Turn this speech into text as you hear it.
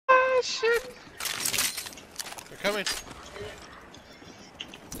shit. They're coming.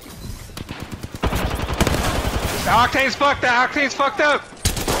 The Octane's fucked. The Octane's fucked up.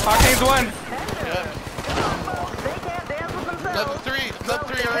 Octane's won. Yeah. Another three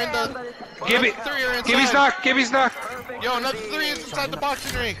are in the. Gibby. Three are inside. Gibby's knocked. Gibby's knocked. Yo, another three is inside the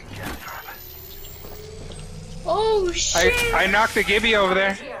boxing ring. Oh shit! I knocked the Gibby over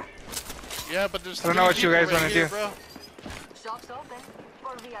there. Yeah, but there's. I don't know what you guys want to do. Bro.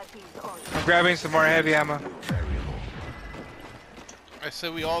 I'm grabbing some more heavy ammo. I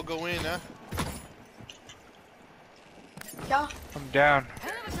said we all go in, huh? Yeah. I'm down.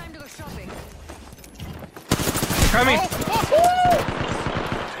 Coming. Of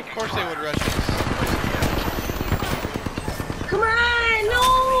course they would rush us. Come on,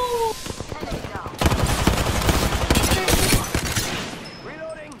 no!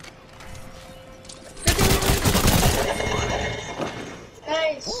 Reloading.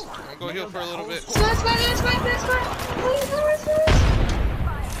 Nice. I'll go heal for a little bit. Squad. Please,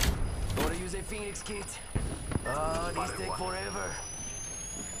 Gotta use a Phoenix kit. These take forever.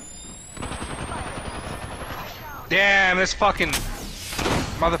 Damn, this fucking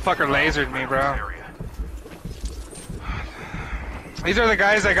motherfucker lasered me, bro. These are the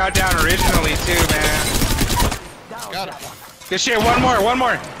guys I got down originally too, man. Got him. Good shit. One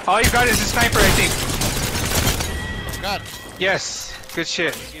more. All you got is a sniper, I think. Got him. Yes. Good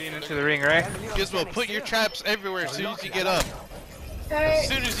shit. Getting into the ring, right? Gizmo, put your traps everywhere as soon as you get up. As Alright.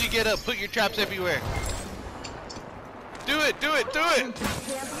 soon as you get up, put your traps everywhere. Do it.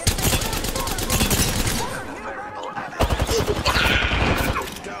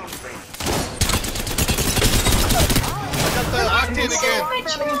 I got the octane again.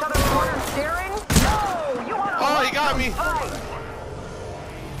 Oh, he got me.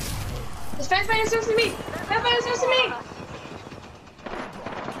 This fast fight is supposed to me.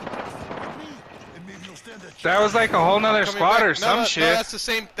 That was like a whole nother Coming squad back. or some shit. No, that's the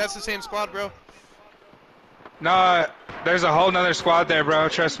same squad, bro. No, there's a whole nother squad there, bro.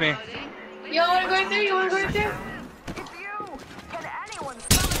 Trust me. You wanna go right there?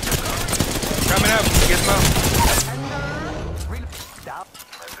 Coming up, Gizmo.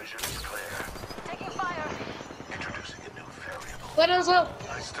 Blood on slow.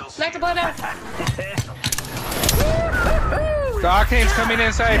 Knock the blood out. The Octane's coming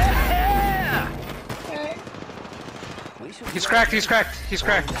inside. Alright. He's cracked. He's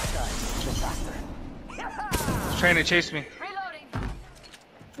trying to chase me.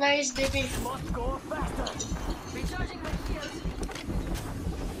 Nice, Dippy.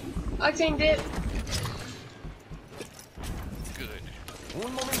 Octane dip. Good.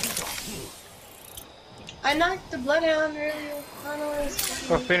 I knocked the bloodhound earlier. I don't know what it's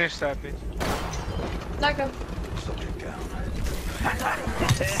Go finish that bitch. Knock him.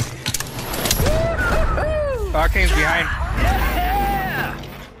 The Octane's behind.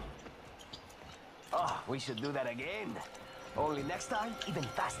 Oh, we should do that again. Only next time, even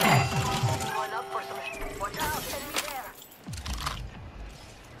faster. Going up for some. Watch out, enemy there.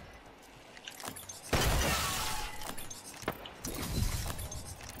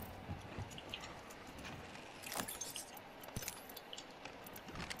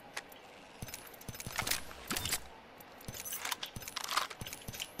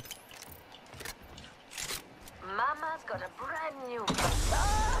 Mama's got a brand new.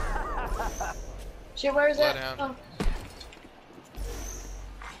 Shit, where is that? Bloodhound.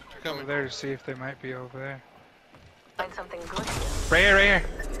 Oh. Over there to see if they might be over there. Find something good. Right here.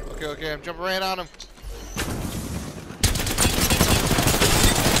 Okay, I'm jumping right on him.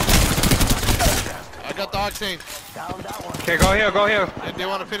 I got the octane. Down that one. Okay, go heal. They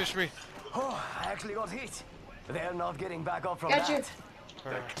want to finish me. Oh, I actually got hit. They're not getting back up from Got that. you.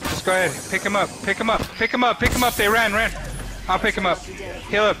 Just go ahead. Pick him up. They ran. I'll pick him up.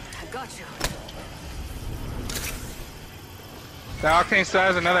 Heal up. The Octane still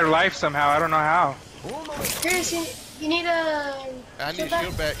has another life somehow. I don't know how. Chris, you need a. I need a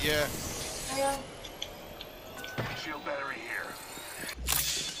shield back, yeah. Shield battery here.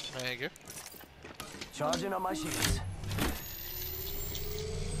 Thank you. Charging on my shields.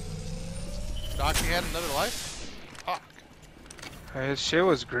 Doc, he had another life? Fuck. His shit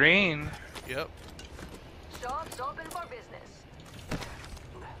was green. Yep. Shops open for business.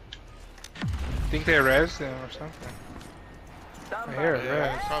 I think they rezzed him or something. I hear it,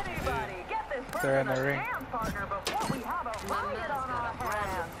 Yeah, res. probably did. They're in the ring.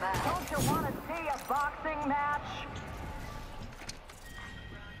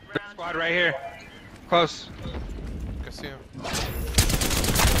 Squad right here. Close. Can see him.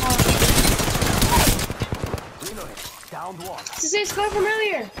 Reloading. Downed one. It's the same squad from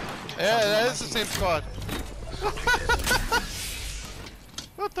earlier. Yeah, that is the same squad.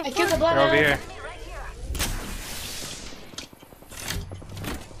 What the I killed the fuck? bloodhound. They're over here.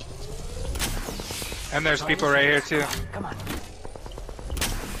 And there's people right here too. Come on.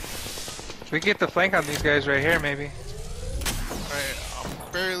 We can get the flank on these guys right here, maybe. Alright,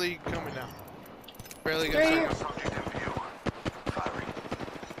 I'm barely coming now. Barely got Right here. second.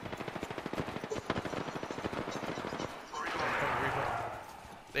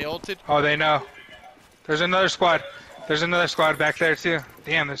 They ulted. Oh, they know. There's another squad. There's another squad back there too.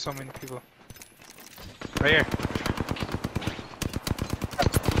 Damn, there's so many people. Right here.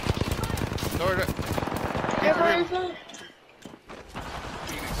 Nord, Everyone phone.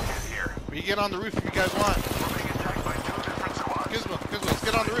 we get on the roof if you guys want. Gizmo, let's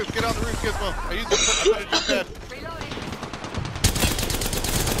get on the roof. Get on the roof, Gizmo. I use the jump pad.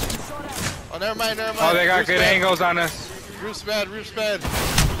 Oh, never mind. Oh, they got Roof's good bad. angles on us. Roof's bad.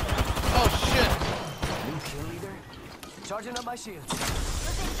 Oh shit. New kill leader. Charging up my shields.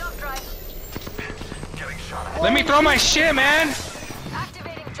 Using jump drive. Let me throw my shit, man.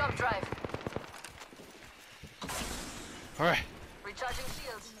 Activating jump drive. Alright. Recharging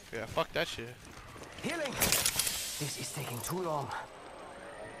shields. Yeah, fuck that shit. Healing. This is taking too long.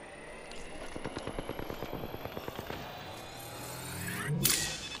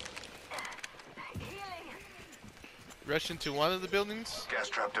 Healing. Rush into one of the buildings. Gas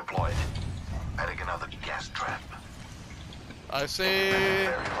trap deployed. Adding another gas trap. I say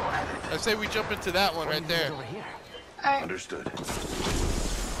we jump into that one right there. Over here. Alright. Understood.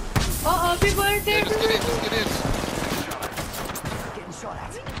 Uh-oh, people are Yeah, there. just get in. Getting shot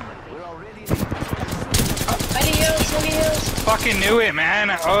at. We're already. I need heals, I need heals. Fucking knew it, man.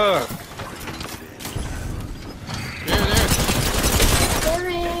 Ugh. There. There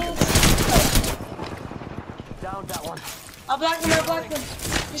he is. Down that one. I'll block them.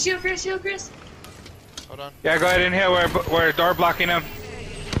 Just heal Chris. Hold on. Yeah, go ahead in here. We're door blocking them.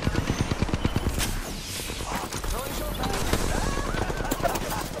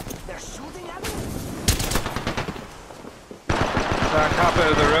 They're shooting at me. They're on top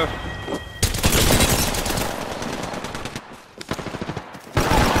of the roof.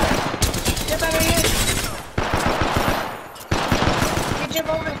 Jump out of here. You jump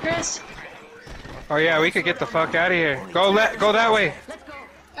over, Chris. Oh yeah, we could get the fuck out of here. Go that way.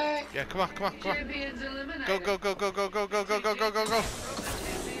 Alright. Yeah, come on. Go.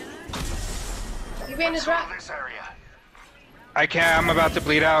 You behind this rock. This area. I can't. I'm about to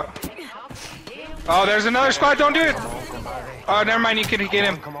bleed out. Oh, there's another squad. Don't do it. Oh, never mind. You can get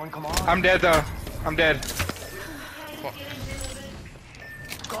him. Come on. I'm dead though. I'm dead.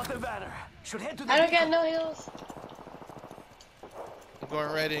 Got the banner. Should head to the. I don't got no heals. I'm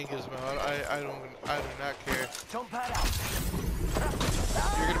going right in, Gizmo. I do not care. Jump pad out.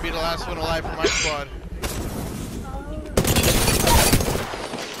 You're gonna be the last one alive for my squad.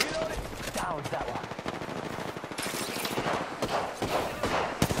 Down that one.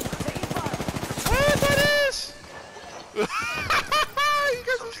 What that is? You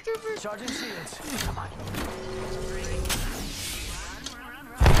guys are stupid. Charging shields. Come on.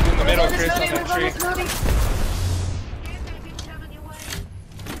 In the middle, Chris, on We're that tree. loading.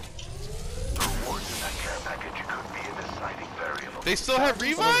 Rewards in that care package could be a deciding variable. They still have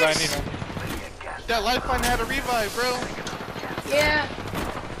Someone's revives? landing him. That lifeline had a revive, bro. Yeah.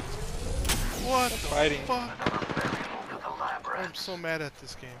 What the Fighting. fuck? To the lab rat. I'm so mad at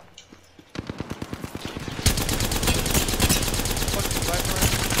this game. Fucking lifeline.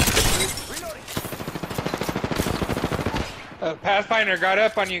 Pathfinder got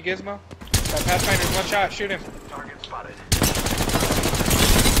up on you, Gizmo. That Pathfinder's one shot. Shoot him. Target spotted.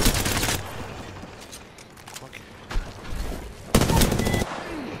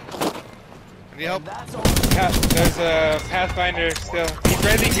 Need help? That's all. There's a Pathfinder still. He's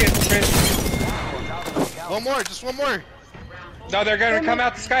rezzing Chris. One more, just one more. No, they're gonna come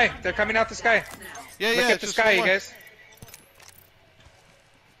out the sky. They're coming out the sky. Yeah, Look yeah, at it's the just sky, one you more. guys.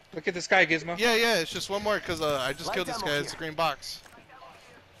 Look at the sky, Gizmo. Yeah, it's just one more because I just Light killed this ammo guy. here. It's a green box.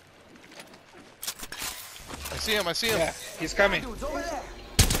 I see him. Yeah, he's coming. Dudes over there.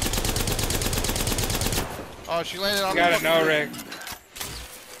 Oh, she landed on You gotta me. know, Rick.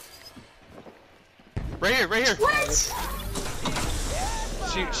 Right here. What?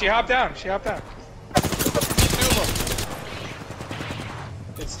 She hopped down. Two of them.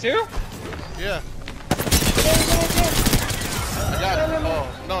 It's two? Yeah. I got it. Oh,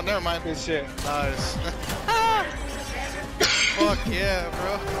 no, never mind. Good shit. Nice. Fuck yeah,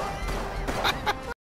 bro.